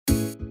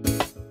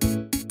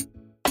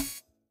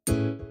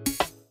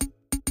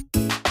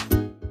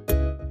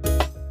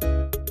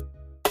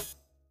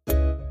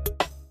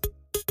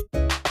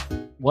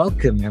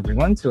Welcome,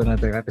 everyone, to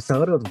another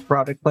episode of the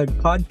Product Led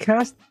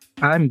Podcast.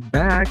 I'm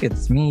back.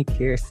 It's me,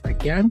 Pierce,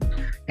 again.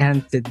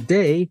 And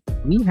today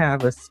we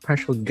have a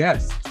special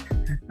guest,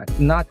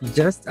 not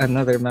just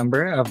another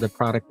member of the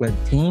Product Led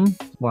team.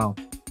 Well,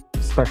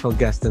 special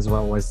guest as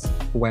well was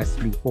Wes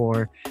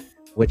before,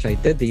 which I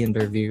did the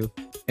interview.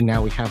 And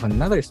now we have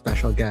another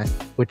special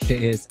guest, which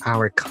is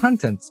our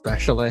content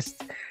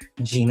specialist,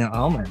 Gina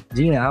Allman.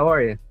 Gina, how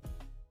are you?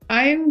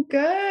 I'm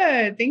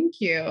good. Thank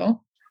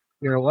you.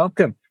 You're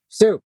welcome.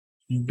 So,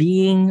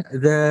 being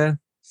the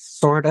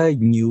sort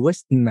of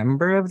newest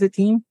member of the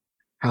team,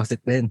 how's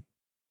it been?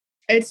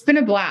 It's been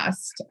a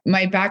blast.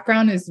 My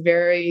background is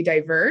very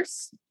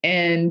diverse.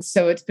 And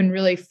so it's been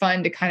really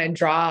fun to kind of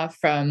draw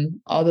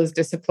from all those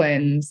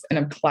disciplines and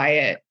apply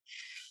it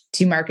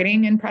to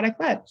marketing and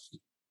product led.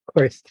 Of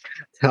course,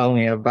 tell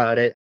me about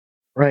it.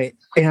 Right.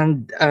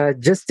 And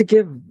just to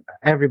give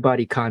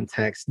everybody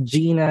context,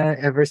 Gina,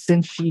 ever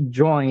since she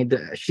joined,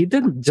 she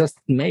didn't just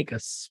make a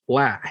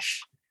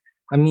splash.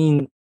 I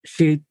mean,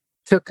 she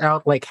took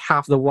out like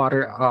half the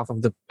water off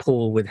of the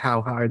pool with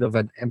how hard of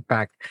an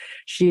impact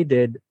she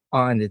did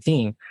on the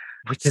team,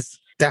 which is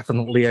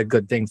definitely a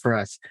good thing for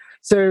us.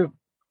 So,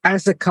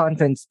 as a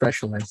content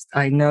specialist,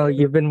 I know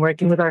you've been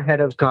working with our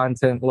head of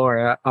content,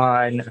 Laura,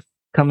 on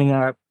coming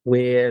up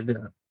with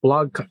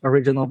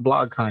original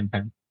blog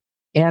content.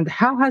 And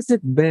how has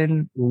it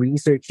been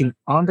researching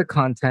on the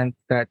content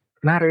that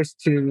matters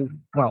to,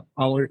 well,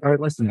 all our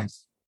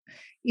listeners?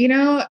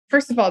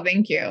 First of all,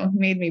 thank you. You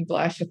made me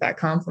blush with that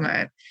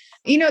compliment.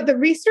 The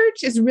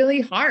research is really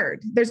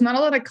hard. There's not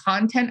a lot of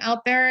content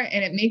out there,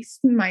 and it makes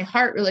my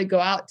heart really go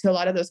out to a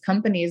lot of those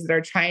companies that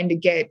are trying to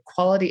get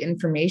quality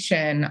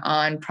information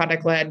on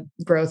product-led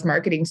growth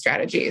marketing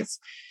strategies.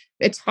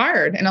 It's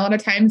hard. And a lot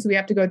of times we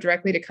have to go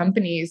directly to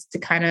companies to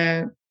kind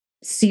of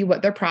see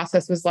what their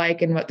process was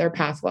like and what their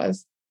path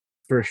was.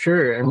 For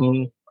sure. I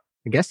mean,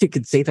 I guess you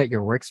could say that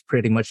your work's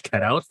pretty much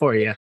cut out for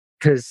you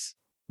because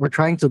we're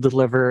trying to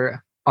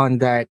deliver on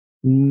that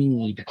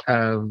need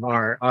of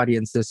our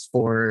audiences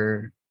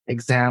for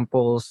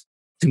examples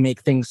to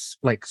make things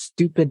like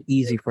stupid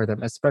easy for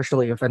them,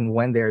 especially if and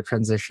when they're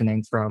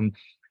transitioning from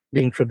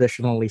being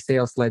traditionally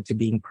sales led to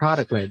being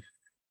product led.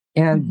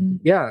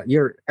 And yeah,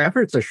 your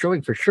efforts are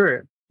showing for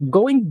sure.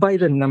 Going by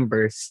the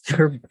numbers,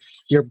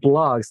 your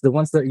blogs, the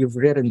ones that you've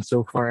written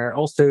so far, are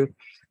also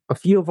a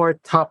few of our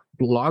top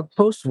blog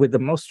posts with the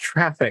most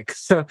traffic.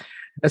 So,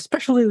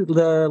 especially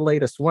the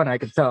latest one, I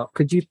could tell.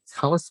 Could you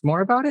tell us more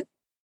about it?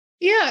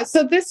 Yeah.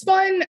 So this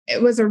one,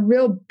 it was a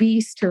real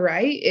beast to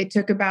write.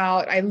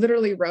 I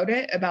literally wrote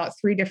it about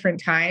 3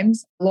 different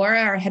times.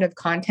 Laura, our head of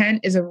content,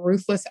 is a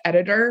ruthless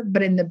editor,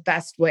 but in the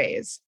best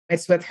ways.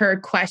 It's with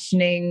her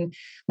questioning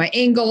my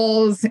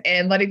angles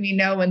and letting me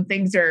know when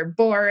things are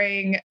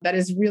boring. That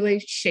has really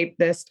shaped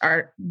this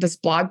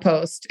blog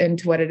post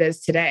into what it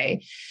is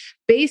today.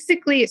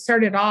 Basically, it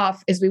started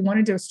off as we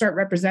wanted to start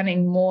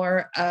representing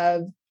more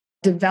of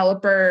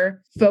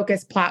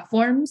developer-focused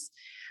platforms.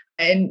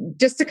 And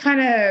just to kind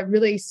of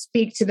really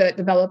speak to the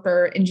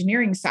developer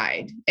engineering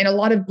side, in a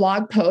lot of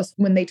blog posts,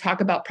 when they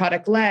talk about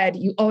product led,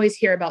 you always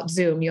hear about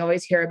Zoom, you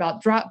always hear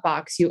about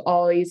Dropbox, you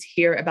always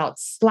hear about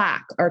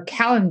Slack or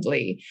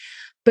Calendly,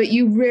 but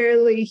you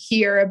rarely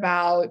hear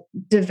about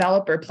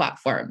developer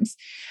platforms.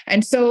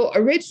 And so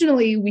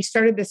originally we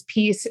started this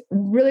piece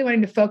really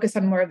wanting to focus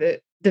on more of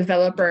the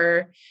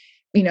developer,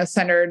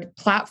 centered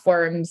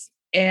platforms.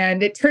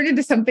 And it turned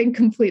into something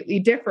completely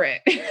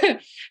different.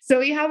 So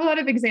we have a lot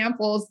of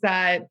examples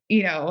that,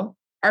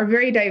 are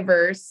very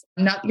diverse,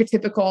 not your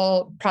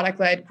typical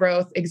product-led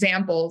growth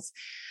examples.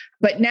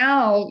 But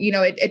now,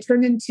 it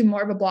turned into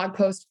more of a blog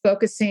post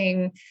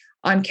focusing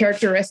on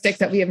characteristics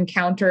that we have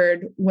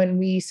encountered when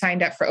we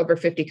signed up for over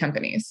 50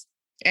 companies.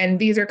 And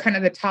these are kind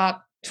of the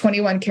top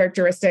 21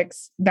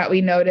 characteristics that we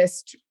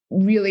noticed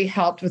really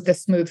helped with the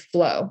smooth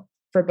flow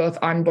for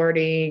both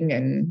onboarding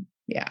and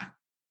yeah.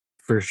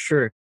 For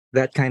sure.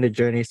 That kind of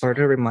journey sort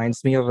of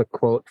reminds me of a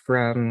quote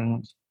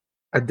from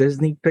a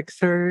Disney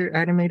Pixar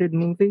animated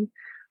movie.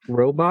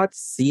 Robots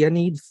see a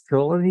need,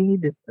 fill a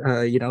need,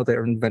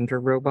 their inventor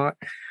robot.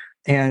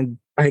 And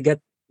I get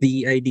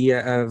the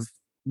idea of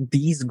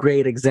these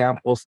great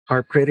examples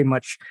are pretty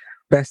much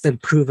best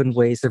and proven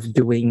ways of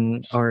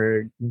doing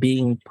or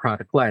being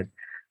product led.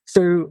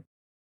 So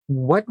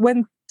what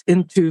went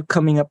into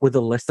coming up with a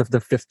list of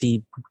the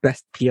 50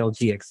 best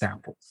PLG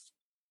examples?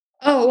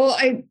 Oh, well,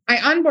 I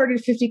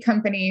onboarded 50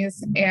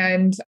 companies,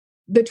 and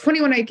the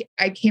 21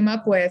 I came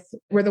up with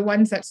were the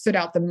ones that stood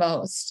out the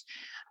most.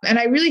 And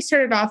I really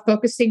started off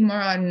focusing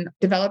more on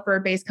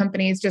developer-based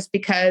companies just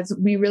because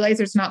we realized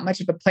there's not much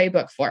of a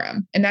playbook for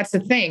them. And that's the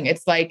thing.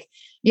 It's like,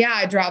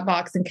 yeah,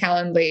 Dropbox and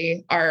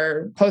Calendly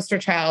are poster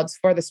childs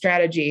for the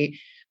strategy,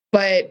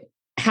 but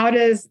how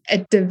does a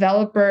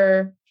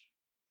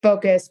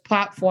developer-focused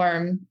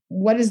platform,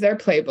 what does their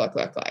playbook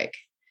look like?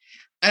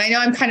 And I know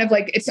I'm kind of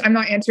like, I'm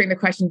not answering the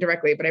question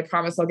directly, but I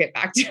promise I'll get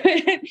back to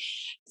it.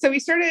 So we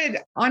started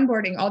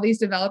onboarding all these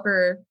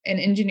developer and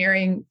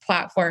engineering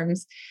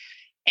platforms.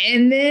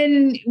 And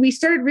then we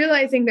started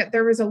realizing that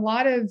there was a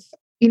lot of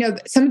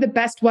some of the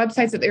best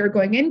websites that they were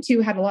going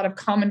into had a lot of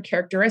common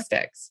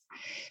characteristics.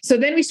 So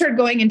then we started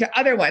going into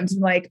other ones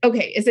and like,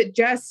 okay, is it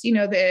just,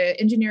 the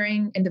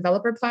engineering and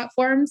developer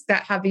platforms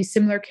that have these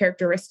similar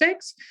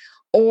characteristics?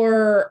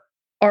 Or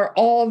are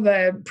all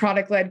the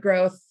product-led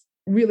growth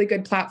really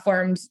good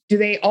platforms? Do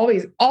they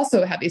always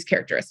also have these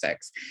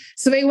characteristics?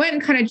 So they went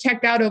and kind of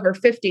checked out over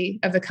 50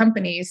 of the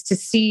companies to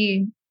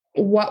see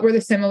what were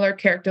the similar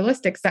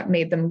characteristics that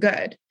made them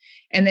good.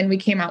 And then we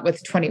came out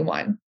with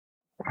 21.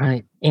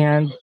 Right.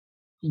 And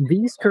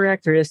these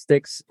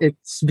characteristics,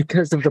 it's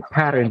because of the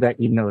pattern that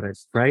you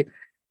noticed, right?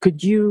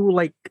 Could you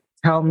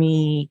tell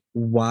me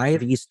why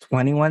these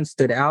 21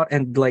 stood out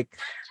and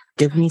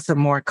give me some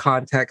more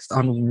context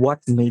on what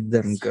made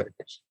them good?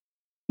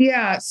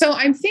 Yeah. So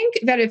I think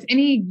that if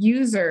any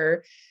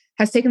user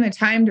has taken the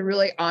time to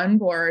really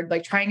onboard,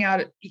 trying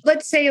out,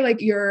 let's say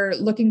you're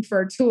looking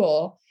for a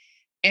tool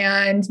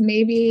and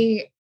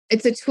maybe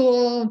it's a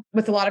tool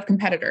with a lot of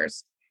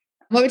competitors.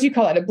 What would you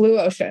call it? A blue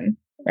ocean,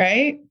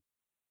 right?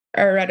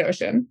 Or a red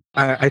ocean?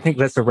 I think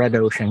that's a red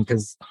ocean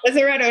because it's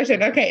a red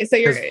ocean. Okay. So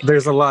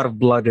there's a lot of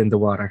blood in the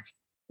water.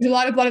 There's a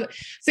lot of blood.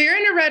 So you're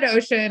in a red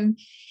ocean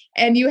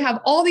and you have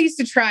all these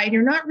to try and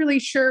you're not really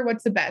sure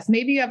what's the best.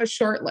 Maybe you have a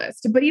short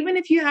list, but even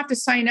if you have to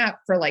sign up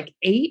for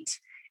 8,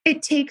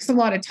 it takes a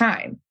lot of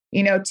time,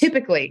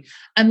 typically,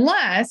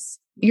 unless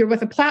you're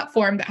with a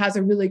platform that has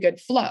a really good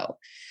flow.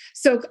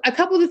 So a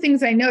couple of the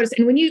things I noticed,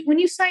 and when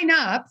you sign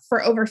up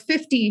for over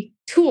 50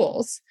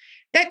 tools,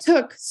 that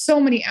took so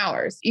many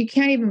hours. You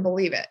can't even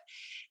believe it.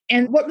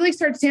 And what really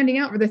started standing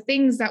out were the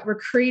things that were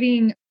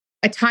creating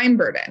a time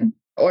burden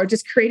or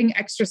just creating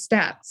extra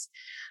steps.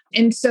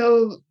 And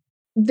so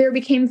there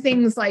became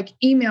things like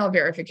email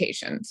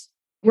verifications.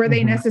 Were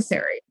they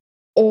necessary?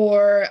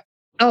 Or,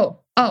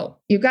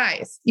 you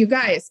guys,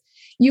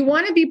 you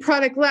want to be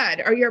product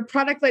led, or you're a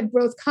product led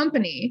growth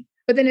company.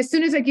 But then as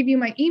soon as I give you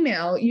my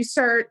email, you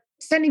start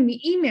sending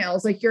me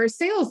emails like you're a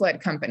sales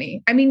led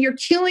company. I mean, you're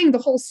killing the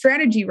whole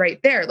strategy right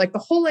there. The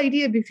whole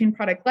idea between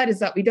product led is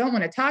that we don't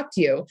want to talk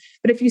to you.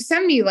 But if you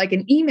send me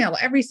an email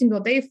every single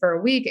day for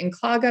a week and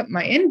clog up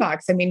my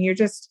inbox, I mean, you're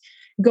just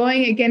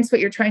going against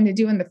what you're trying to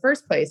do in the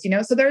first place,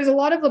 So there's a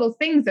lot of little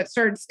things that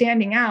started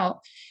standing out.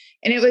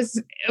 And it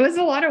was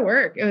a lot of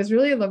work. It was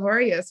really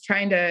laborious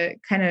trying to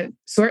kind of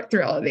sort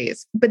through all of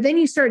these. But then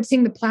you started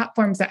seeing the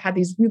platforms that had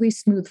these really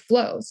smooth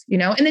flows,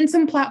 and then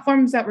some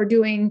platforms that were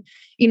doing,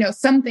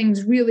 some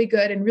things really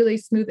good and really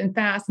smooth and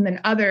fast, and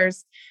then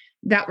others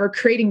that were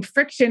creating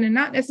friction and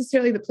not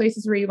necessarily the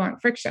places where you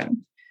want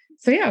friction.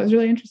 So yeah, it was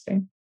really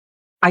interesting.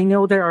 I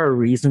know there are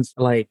reasons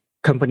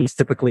companies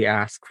typically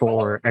ask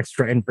for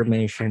extra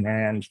information,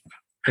 and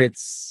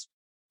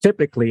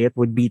typically it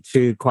would be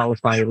to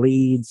qualify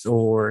leads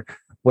or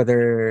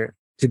whether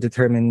to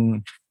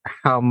determine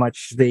how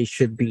much they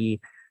should be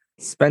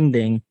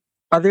spending.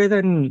 Other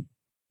than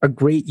a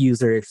great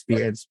user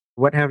experience,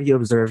 what have you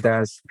observed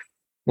as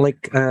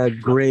a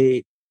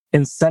great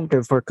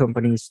incentive for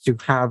companies to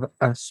have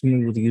a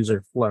smooth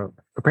user flow?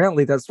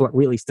 Apparently that's what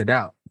really stood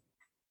out.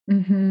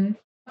 Mm-hmm.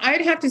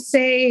 I'd have to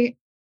say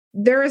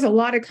there is a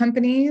lot of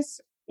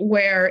companies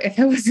where if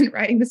I wasn't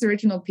writing this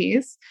original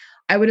piece,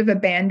 I would have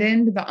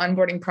abandoned the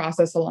onboarding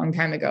process a long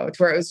time ago,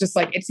 to where it was just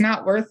it's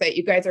not worth it.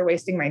 You guys are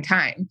wasting my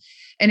time.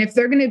 And if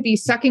they're going to be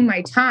sucking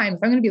my time, if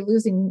I'm going to be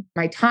losing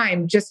my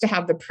time just to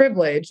have the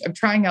privilege of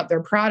trying out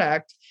their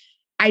product,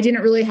 I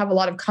didn't really have a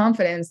lot of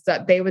confidence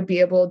that they would be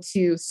able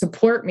to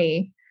support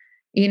me,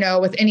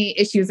 with any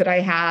issues that I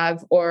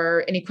have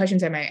or any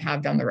questions I might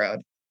have down the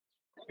road.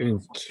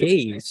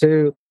 Okay.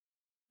 So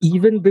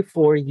even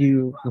before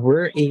you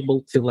were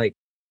able to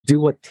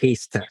do a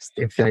taste test,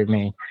 if I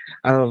may,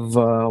 of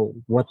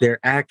what they're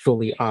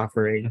actually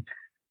offering,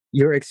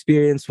 your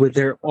experience with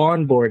their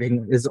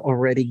onboarding is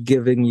already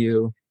giving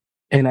you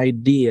an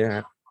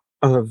idea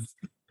of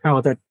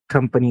how that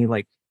company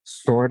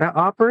sort of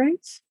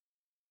operates?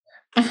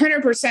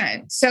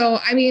 100%. So,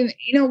 I mean,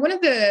 one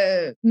of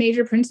the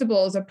major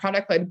principles of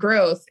product-led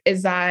growth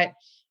is that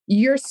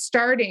you're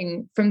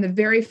starting from the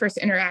very first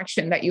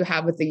interaction that you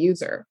have with the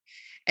user.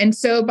 And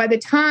so by the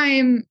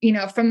time,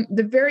 from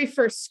the very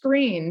first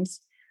screens,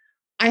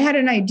 I had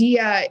an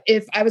idea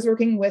if I was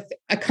working with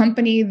a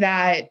company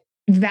that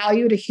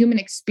valued a human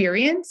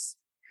experience,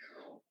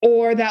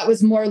 or that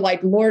was more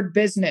Lord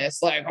business,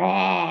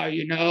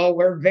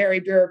 we're very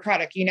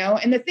bureaucratic,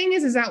 And the thing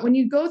is that when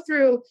you go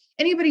through,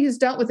 anybody who's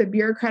dealt with a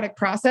bureaucratic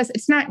process,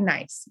 it's not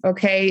nice.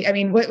 Okay. I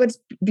mean, what's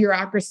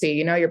bureaucracy?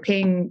 You're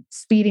paying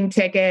speeding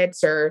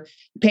tickets or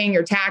paying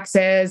your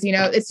taxes,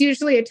 it's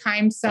usually a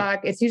time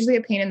suck. It's usually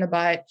a pain in the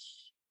butt.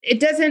 It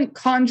doesn't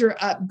conjure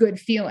up good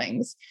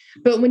feelings.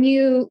 But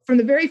from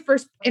the very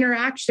first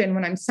interaction,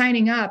 when I'm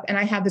signing up and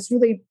I have this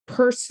really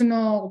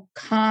personal,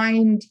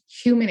 kind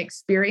human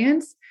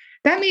experience,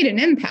 that made an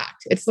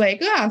impact. It's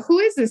who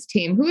is this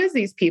team? Who is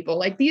these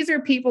people? These are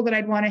people that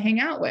I'd want to hang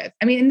out with.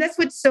 I mean, and that's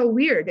what's so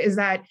weird is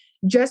that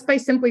just by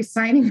simply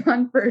signing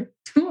on for a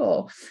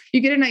tool, you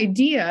get an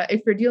idea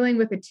if you're dealing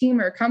with a team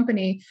or a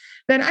company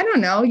that, I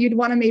don't know, you'd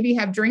want to maybe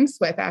have drinks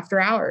with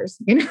after hours,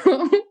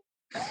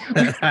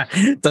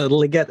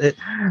 Totally get it.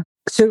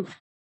 So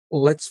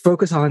let's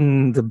focus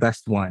on the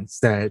best ones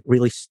that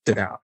really stood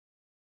out.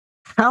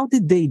 How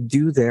did they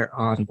do their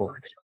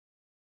onboard?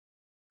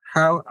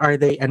 How are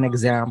they an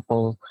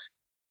example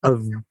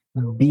of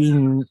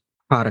being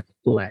product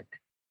led?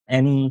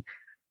 Any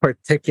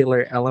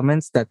particular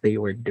elements that they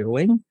were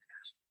doing?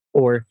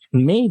 Or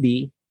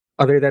maybe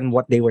other than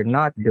what they were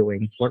not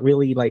doing, what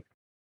really like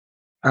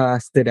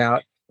stood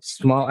out?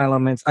 Small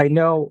elements. I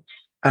know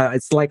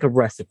it's like a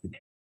recipe.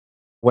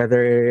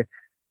 Whether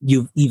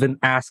you even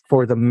ask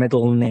for the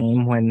middle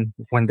name when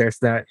there's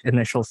that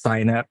initial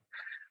sign up,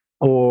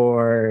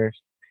 or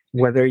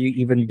whether you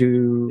even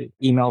do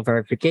email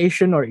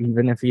verification, or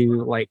even if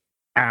you like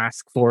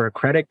ask for a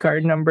credit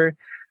card number.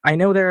 I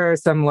know there are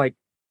some like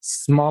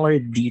smaller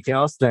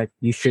details that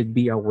you should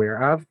be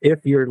aware of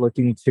if you're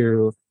looking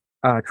to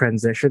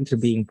transition to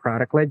being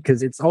product led,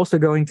 because it's also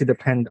going to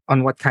depend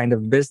on what kind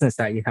of business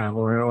that you have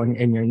or on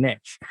in your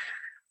niche.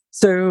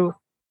 So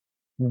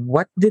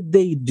what did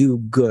they do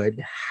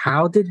good?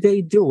 How did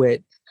they do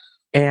it?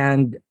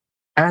 And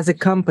as a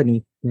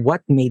company,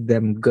 what made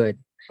them good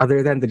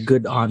other than the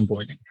good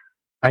onboarding?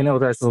 I know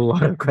that's a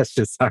lot of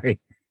questions. Sorry.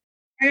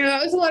 I know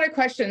that was a lot of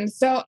questions.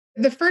 So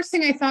the first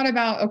thing I thought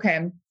about,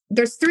 okay,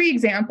 there's three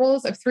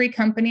examples of three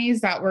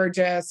companies that were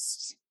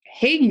just,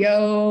 hey,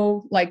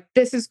 yo, like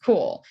this is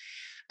cool.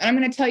 And I'm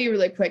going to tell you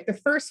really quick. The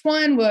first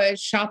one was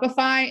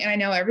Shopify. And I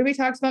know everybody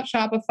talks about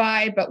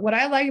Shopify, but what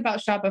I like about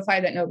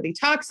Shopify that nobody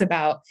talks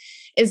about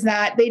is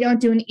that they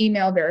don't do an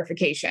email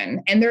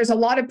verification. And there's a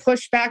lot of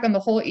pushback on the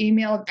whole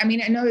email. I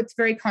mean, I know it's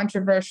very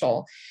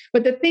controversial,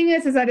 but the thing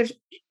is that if,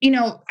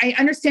 I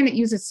understand it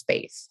uses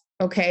space.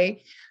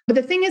 Okay. But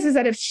the thing is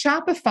that if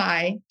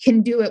Shopify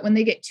can do it when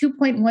they get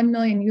 2.1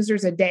 million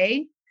users a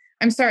day,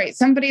 I'm sorry,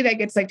 somebody that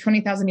gets like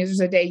 20,000 users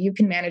a day, you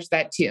can manage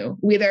that too.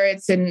 Whether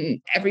it's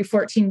in every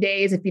 14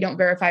 days, if you don't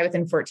verify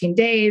within 14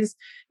 days,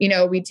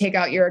 we take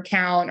out your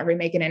account or we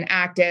make it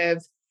inactive.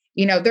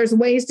 There's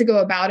ways to go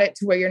about it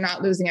to where you're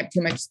not losing up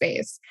too much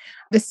space.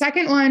 The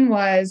second one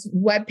was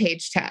Web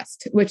Page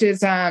Test, which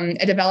is a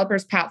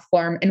developer's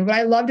platform. And what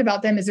I loved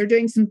about them is they're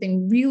doing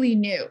something really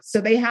new.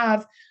 So they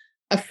have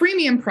a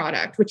freemium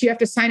product, which you have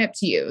to sign up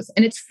to use,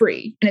 and it's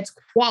free and it's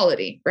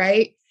quality,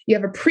 right? You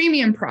have a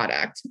premium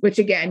product, which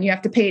again, you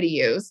have to pay to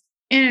use,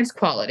 and it's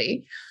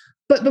quality.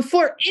 But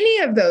before any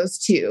of those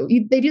two,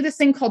 they do this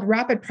thing called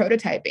rapid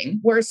prototyping,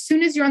 where as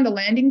soon as you're on the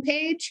landing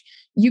page,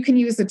 you can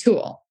use the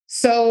tool.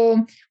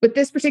 So with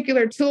this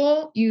particular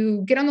tool,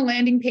 you get on the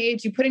landing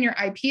page, you put in your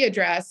IP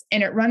address,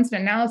 and it runs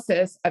an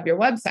analysis of your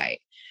website.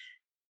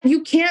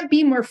 You can't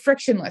be more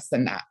frictionless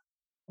than that.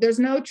 There's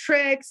no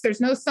tricks.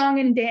 There's no song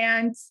and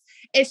dance.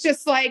 It's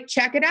just like,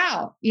 check it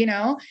out,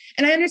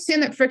 And I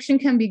understand that friction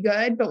can be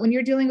good, but when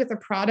you're dealing with a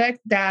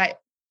product that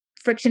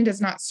friction does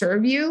not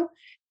serve you,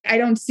 I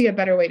don't see a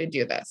better way to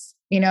do this,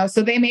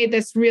 So they made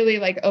this really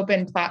like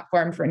open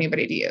platform for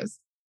anybody to use.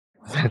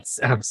 That's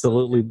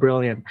absolutely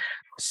brilliant.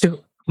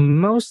 So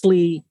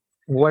mostly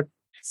what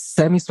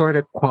semi sort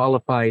of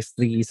qualifies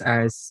these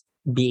as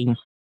being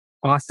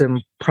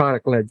awesome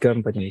product led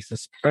companies,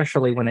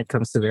 especially when it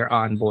comes to their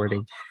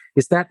onboarding,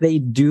 is that they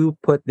do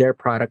put their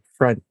product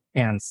front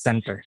and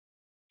center.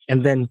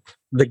 And then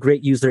the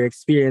great user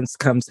experience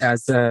comes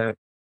as a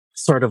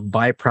sort of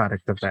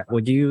byproduct of that.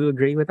 Would you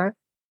agree with that?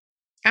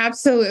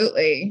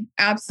 Absolutely.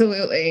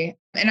 Absolutely.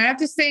 And I have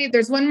to say,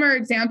 there's one more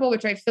example,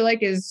 which I feel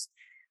like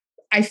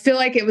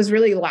it was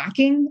really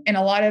lacking in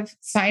a lot of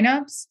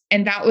signups,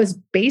 and that was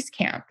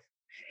Basecamp.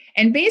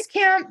 And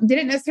Basecamp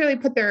didn't necessarily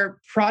put their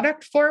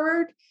product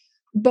forward,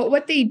 but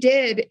what they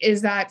did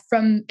is that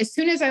from as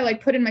soon as I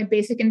put in my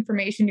basic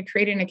information to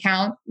create an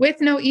account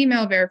with no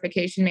email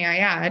verification, may I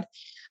add,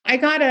 I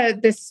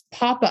got this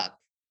pop-up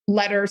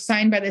letter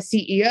signed by the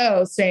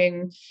CEO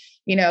saying,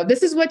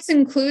 this is what's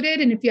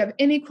included. And if you have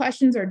any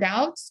questions or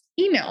doubts,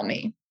 email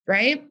me,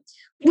 right?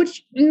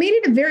 Which made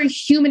it a very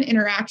human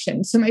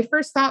interaction. So my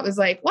first thought was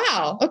like,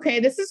 wow,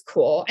 okay, this is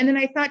cool. And then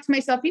I thought to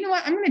myself, you know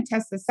what? I'm going to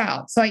test this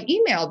out. So I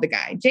emailed the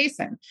guy,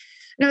 Jason.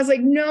 And I was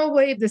like, no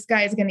way this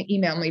guy is going to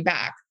email me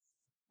back.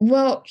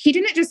 Well, he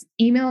didn't just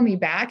email me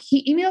back.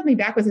 He emailed me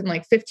back within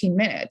 15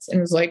 minutes and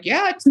was like,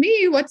 yeah, it's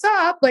me. What's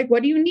up?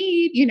 What do you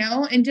need?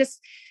 And just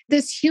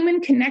this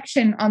human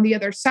connection on the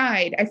other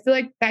side, I feel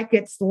like that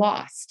gets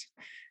lost.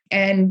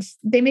 And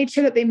they made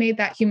sure that they made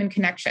that human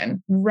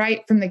connection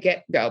right from the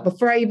get-go.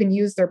 Before I even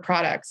use their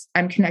products,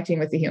 I'm connecting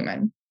with the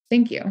human.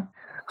 Thank you.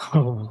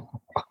 Oh,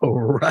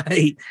 all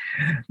right.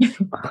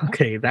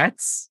 Okay,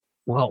 that's,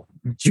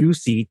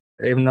 juicy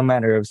in the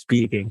manner of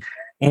speaking.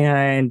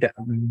 And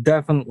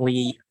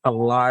definitely a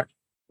lot,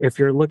 if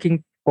you're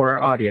looking for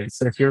our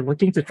audience, if you're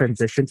looking to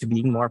transition to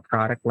being more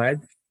product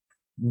led,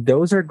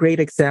 those are great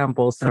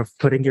examples of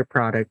putting your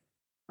product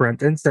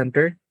front and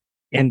center.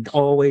 And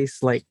always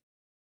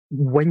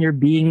when you're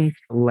being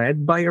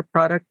led by your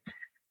product,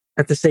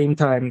 at the same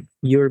time,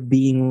 you're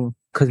being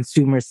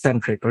consumer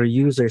centric or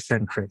user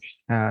centric.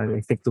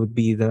 I think would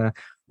be the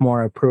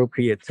more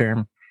appropriate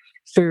term.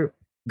 So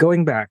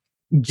going back,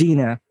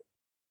 Gina,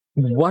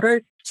 what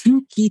are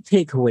two key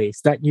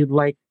takeaways that you'd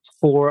like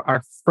for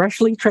our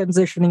freshly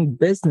transitioning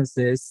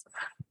businesses,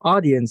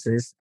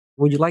 audiences,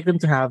 would you like them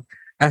to have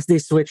as they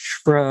switch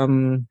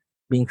from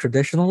being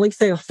traditionally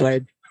sales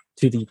led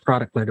to the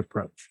product led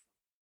approach?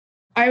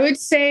 I would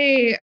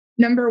say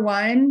number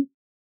one,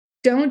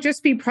 don't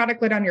just be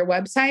product led on your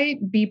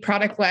website, be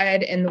product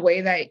led in the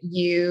way that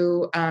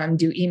you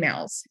do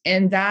emails.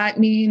 And that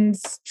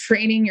means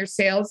training your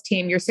sales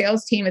team. Your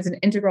sales team is an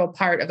integral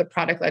part of the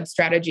product led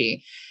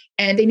strategy.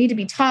 And they need to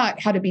be taught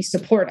how to be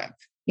supportive,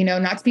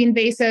 not to be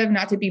invasive,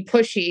 not to be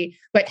pushy,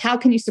 but how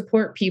can you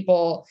support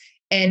people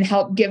and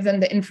help give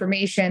them the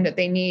information that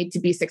they need to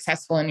be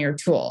successful in your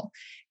tool?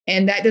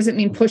 And that doesn't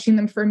mean pushing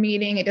them for a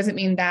meeting. It doesn't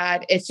mean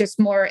that. It's just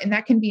more, and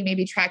that can be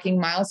maybe tracking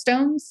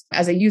milestones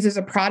as a user's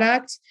a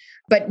product.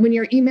 But when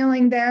you're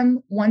emailing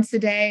them once a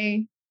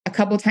day, a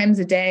couple times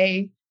a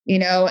day,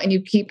 and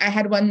I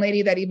had one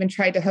lady that even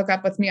tried to hook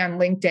up with me on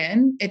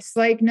LinkedIn. It's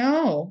like,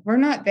 no, we're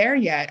not there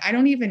yet. I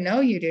don't even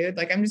know you, dude.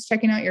 Like, I'm just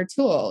checking out your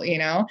tool,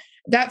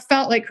 that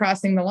felt like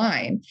crossing the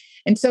line.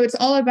 And so it's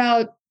all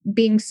about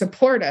being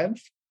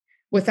supportive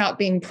without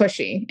being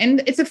pushy.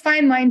 And it's a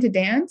fine line to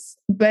dance,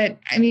 but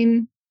I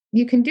mean,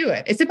 you can do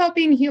it. It's about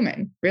being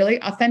human,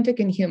 really authentic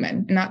and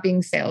human, and not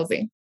being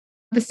salesy.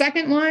 The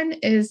second one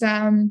is,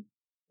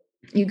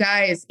 you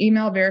guys,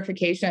 email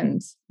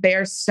verifications. They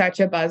are such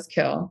a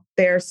buzzkill.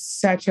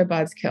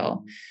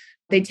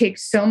 They take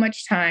so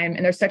much time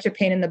and they're such a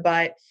pain in the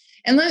butt.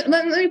 And let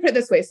me put it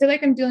this way. Say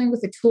like I'm dealing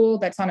with a tool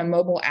that's on a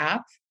mobile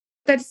app.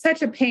 That's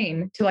such a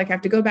pain to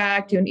have to go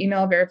back, do an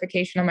email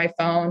verification on my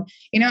phone.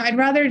 I'd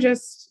rather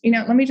just,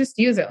 let me just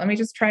use it. Let me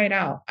just try it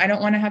out. I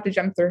don't want to have to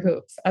jump through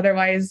hoops.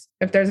 Otherwise,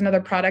 if there's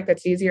another product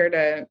that's easier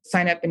to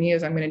sign up and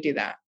use, I'm going to do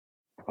that.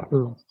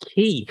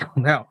 Okay.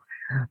 Now,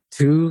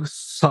 two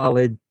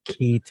solid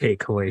key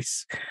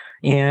takeaways.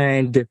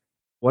 And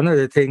one of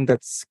the things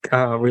that's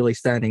really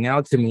standing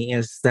out to me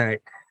is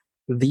that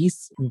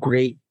these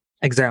great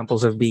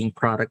examples of being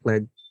product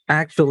led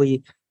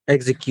actually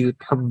execute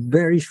a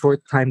very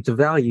short time to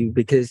value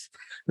because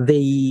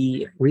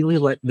they really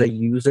let the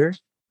user,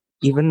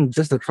 even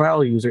just a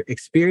trial user,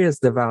 experience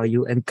the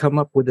value and come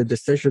up with a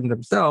decision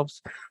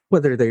themselves,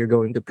 whether they're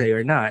going to pay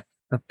or not.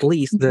 At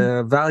least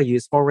the value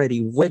is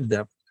already with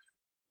them.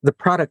 The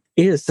product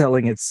is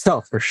selling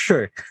itself for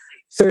sure.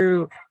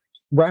 So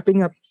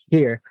wrapping up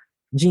here,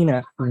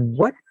 Gina,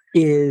 what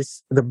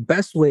is the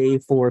best way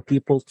for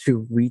people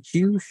to reach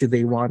you? Should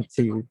they want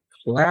to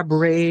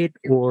collaborate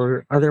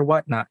or other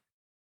whatnot?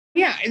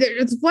 Yeah,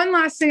 there's one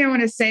last thing I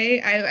want to say.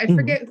 I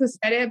forget who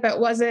said it, but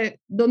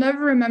they'll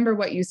never remember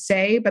what you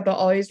say, but they'll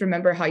always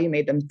remember how you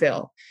made them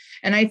feel.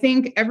 And I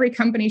think every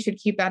company should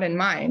keep that in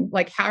mind.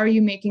 Like, how are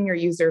you making your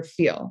user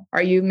feel?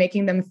 Are you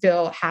making them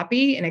feel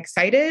happy and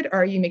excited?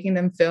 Or are you making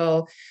them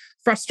feel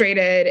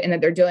frustrated and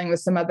that they're dealing with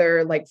some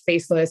other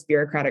faceless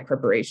bureaucratic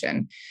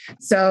corporation?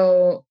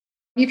 So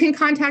you can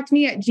contact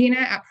me at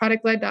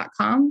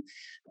gina@productled.com.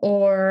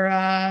 Or,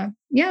 I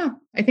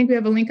think we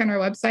have a link on our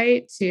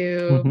website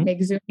to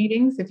make Zoom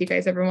meetings if you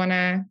guys ever want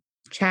to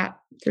chat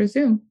through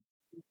Zoom.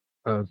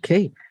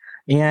 Okay.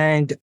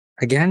 And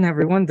again,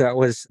 everyone, that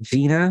was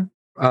Gina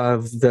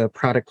of the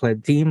Product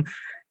Led team.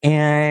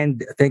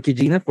 And thank you,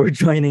 Gina, for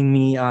joining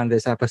me on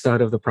this episode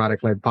of the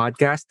Product Led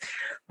podcast.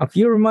 A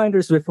few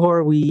reminders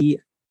before we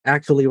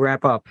actually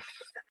wrap up.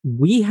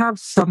 We have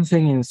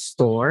something in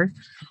store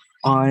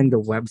on the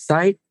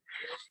website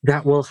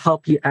that will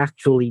help you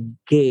actually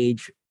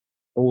gauge.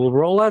 Will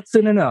roll out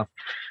soon enough.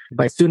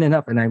 By soon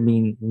enough, and I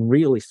mean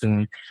really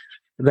soon,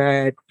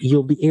 that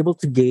you'll be able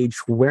to gauge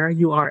where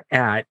you are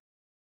at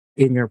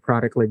in your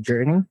product-led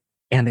journey,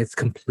 and it's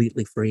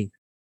completely free.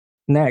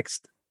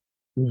 Next,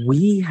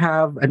 we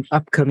have an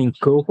upcoming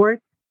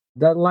cohort.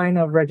 Deadline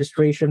of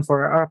registration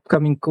for our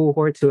upcoming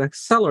cohort to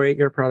accelerate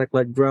your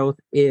product-led growth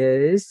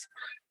is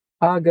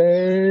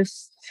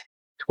August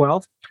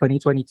 12th,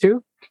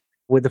 2022,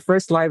 with the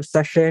first live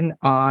session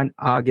on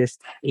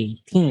August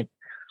 18th.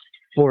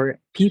 For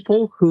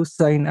people who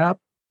sign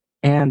up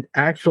and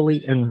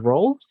actually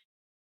enroll,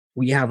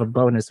 we have a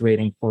bonus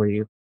waiting for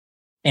you.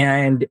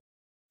 And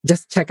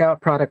just check out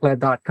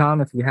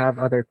productled.com if you have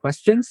other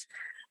questions.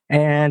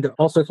 And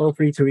also feel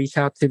free to reach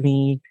out to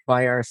me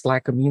via our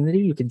Slack community.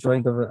 You can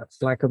join the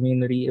Slack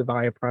community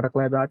via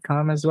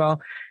productled.com as well,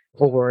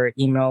 or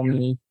email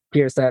me,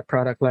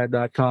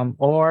 pierce@productled.com,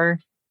 or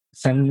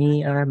send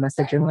me a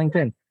message in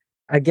LinkedIn.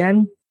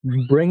 Again,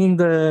 bringing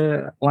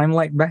the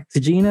limelight back to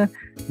Gina.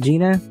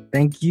 Gina,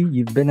 thank you.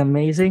 You've been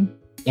amazing.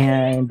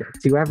 And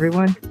to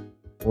everyone,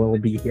 we'll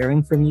be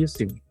hearing from you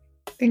soon.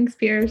 Thanks,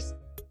 Pierce.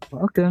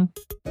 Welcome.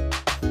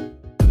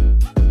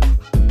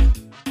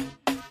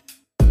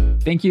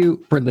 thank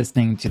you for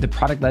listening to the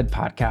Product Led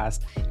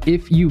Podcast.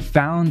 If you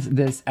found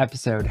this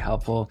episode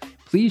helpful,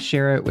 please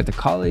share it with a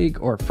colleague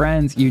or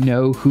friends you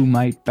know who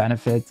might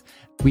benefit.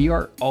 We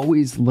are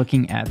always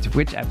looking at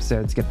which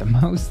episodes get the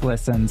most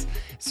listens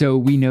so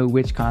we know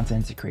which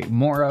content to create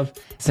more of.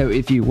 So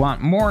if you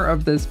want more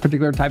of this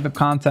particular type of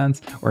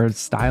content or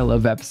style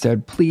of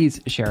episode, please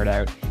share it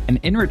out. And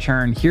in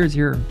return, here's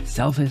your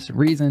selfish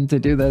reason to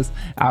do this.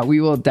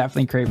 We will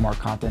definitely create more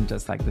content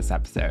just like this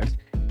episode.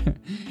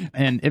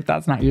 And if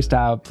that's not your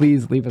style,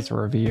 please leave us a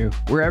review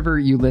wherever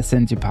you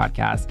listen to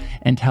podcasts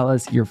and tell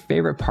us your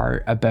favorite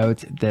part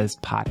about this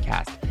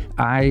podcast.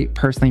 I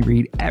personally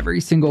read every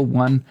single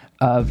one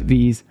of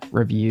these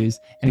reviews,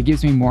 and it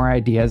gives me more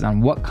ideas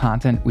on what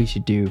content we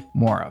should do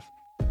more of.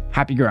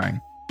 Happy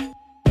growing.